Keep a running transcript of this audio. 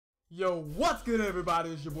Yo, what's good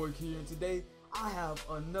everybody? It's your boy Key, and today I have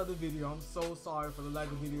another video. I'm so sorry for the lack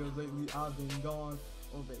of videos lately. I've been gone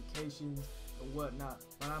on vacations and whatnot,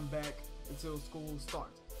 but I'm back until school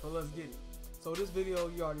starts. So let's get it. So this video,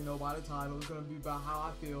 you already know by the title, it's gonna be about how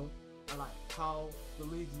I feel and like how the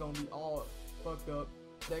league's gonna be all fucked up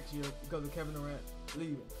next year because of Kevin Durant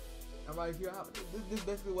leaving. And right here, this is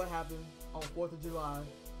basically what happened on 4th of July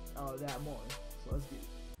that morning. So let's get it.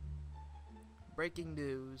 Breaking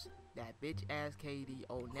news, that bitch ass KD,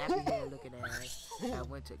 old nappy hair looking ass, that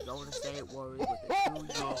went to Golden State Warriors with a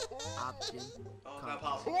 2-year option. Oh, not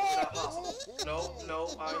possible. Not possible.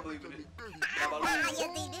 No, I don't believe in it. Yes, he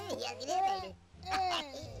did. Yes, he did, baby.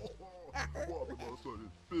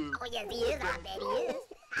 Oh, yes, he is. I bet he is.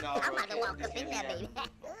 No, I'm about to walk up in there, baby.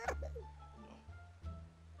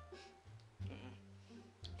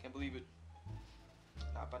 Can't believe it.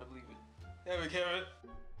 Not about to believe it. There we go.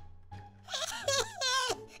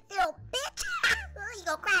 Little bitch. You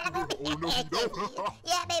gonna cry like a little bit. Oh, no, you don't.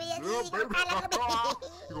 Yeah, baby. Yes, Yeah, you gonna cry like a little bit.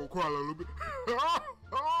 You gonna cry a little bit.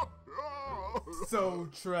 So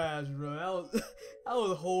trash, bro. That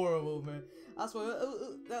was horrible, man. I swear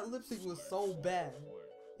that lipstick was so bad.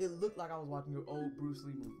 It looked like I was watching an old Bruce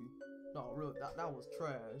Lee movie. No, really, that was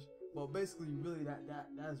trash. But basically, really,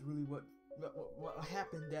 that's really what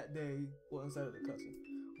happened that day. Well, instead of the cussing,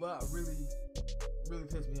 but really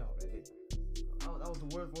pissed me off that day. That was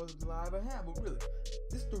the worst 4th of July I ever had. But really,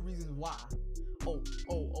 this is the reasons why. Oh,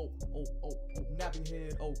 nappy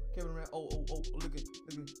head. Oh, Kevin Durant. Oh, look at.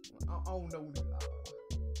 I don't know.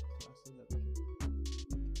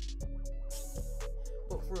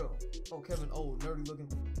 But for real, oh, Kevin, nerdy looking.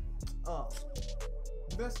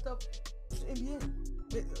 Messed up the NBA,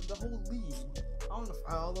 the whole league. I don't know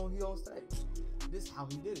how long he on stage. This is how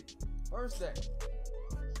he did it. First day,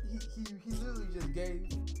 he literally just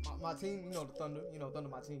gave my team, the Thunder, Thunder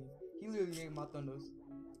my team. He literally gave my Thunders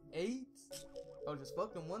AIDS. Oh, just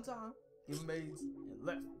fucked them one time, give them AIDS, and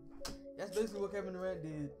left. That's basically what Kevin Durant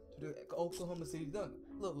did to the Oklahoma City Thunder.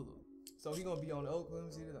 Look. So he gonna be on the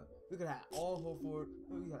Oklahoma City Thunder. We could have all hope for it.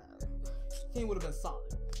 Team would have been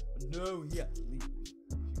solid, but no, he had to leave.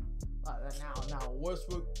 Now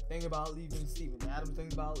Westbrook thinking about leaving. Steven Adams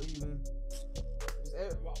thinking about leaving.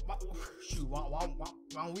 Shoot, why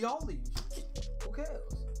don't we all leave? Who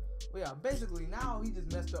cares? But yeah, basically now he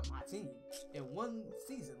just messed up my team in one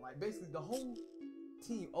season. Like basically the whole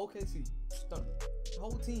team, OKC Thunder, the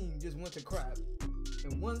whole team just went to crap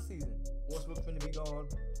in one season. Westbrook's finna be gone.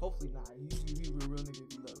 Hopefully not. He a real nigga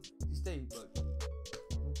if he loves. He stayed, but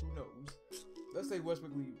who knows? Let's say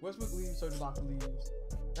Westbrook leaves. Westbrook leaves. Serge Ibaka leaves.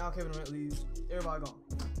 Now Kevin Durant leaves. Everybody gone.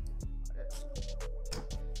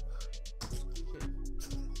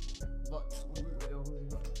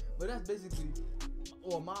 But that's basically,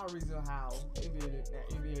 my reason how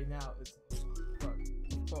NBA now is for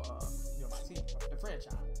my team, the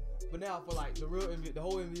franchise. But now for like the real NBA, the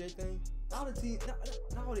whole NBA thing, now the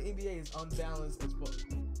NBA is unbalanced as fuck.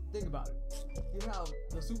 Think about it. You have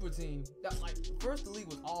the super team that first the league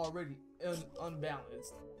was already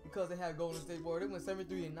unbalanced because they had Golden State Warriors. They went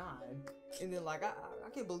 7-3-9, and then I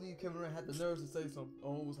can't believe Kevin Durant had the nerves to say something.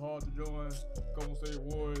 Oh, it was hard to join Golden State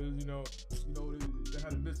Warriors. They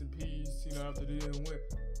had a missing piece. After they didn't win,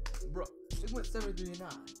 bro. They went 7-3-9.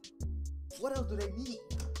 What else do they need?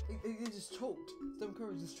 They just choked. Stephen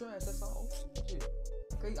Curry just trash. That's all. Shit.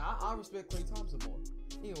 Okay, I respect Klay Thompson more.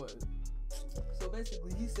 Anyway. So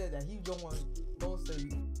basically, he said that he joined Golden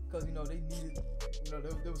State because they needed,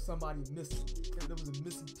 there was somebody missing. There was a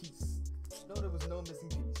missing piece. No, there was no missing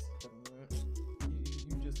piece.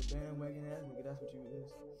 You just a bandwagon ass nigga. That's what you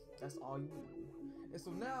is. That's all you do. And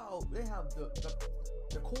so now they have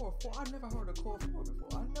the core 4. I never heard of core 4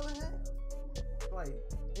 before. I never have. Like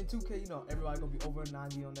in 2K, everybody gonna be over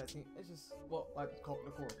 90 on that team. It's just the core 4,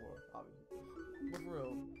 obviously. But for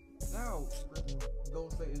real, now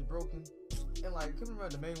Golden State is broken. And Kevin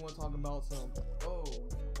Durant, the main one talking about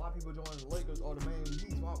why people join the Lakers or the main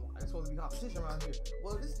Heat? Why it's supposed to be competition around here?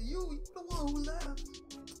 Well, this is you the one who left.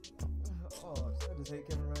 Oh, I just hate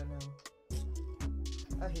Kevin Durant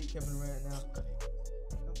now. I hate Kevin Durant now.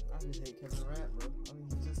 I just hate Kevin Durant, bro. I mean,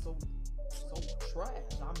 he's just so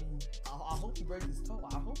trash. I mean, I hope he breaks his toe.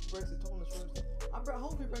 I hope he breaks his toe in the scrimmage. I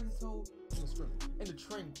hope he breaks his toe in the scrimmage. In the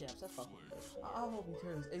training camps. That's fucking good. I hope he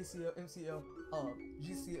tears ACL, MCL,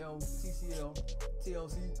 GCL, TCL,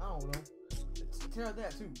 TLC. I don't know. Tear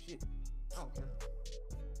that too. Shit. I don't care.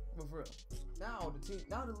 But for real. Now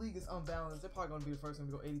the league is unbalanced. They're probably gonna be the first one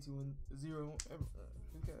to go 82-0.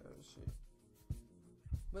 Who cares? Shit.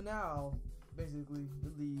 But now, basically,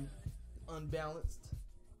 the league unbalanced.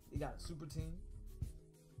 They got a super team.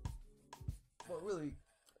 But really,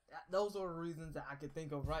 those are the reasons that I can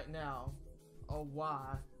think of right now of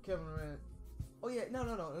why Kevin Durant. Oh yeah, no.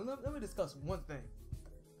 Let me discuss one thing.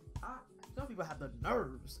 Some people have the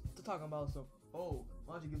nerves to talk about some. Oh,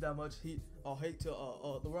 why don't you give that much heat or hate to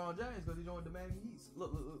LeBron James because he joined the Miami Heat?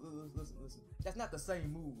 Look, listen. That's not the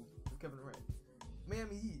same move as Kevin Durant.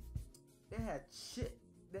 Miami Heat, they had shit.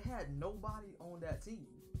 They had nobody on that team.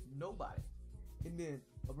 Nobody. And then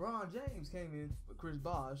LeBron James came in with Chris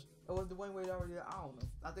Bosh. It was Dwayne Wade already there? I don't know.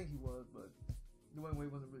 I think he was, but Dwayne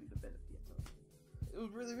Wade wasn't really developed yet. So it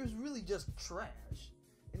was really just trash.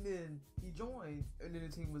 And then he joined, and then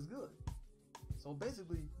the team was good. So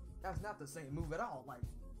basically, that's not the same move at all. Like,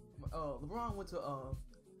 LeBron went to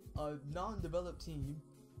a non-developed team,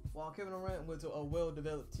 while Kevin Durant went to a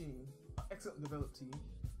well-developed team, an excellent developed team.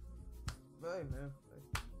 But hey, man,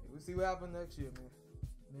 we'll see what happens next year, man.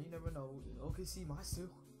 Man, you never know. OKC might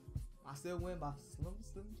still win by slim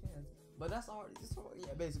chance. But that's already,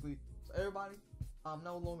 yeah, basically. So everybody, I'm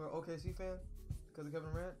no longer an OKC fan because of Kevin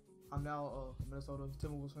Durant. I'm now a Minnesota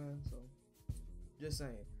Timberwolves fan. So just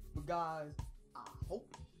saying. But guys, I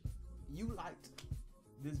hope you liked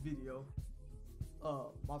this video.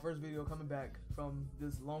 My first video coming back from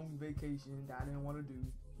this long vacation that I didn't want to do.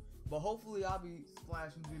 But hopefully I'll be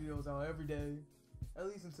splashing videos out every day, at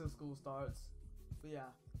least until school starts. But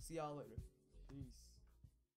yeah, see y'all later. Peace.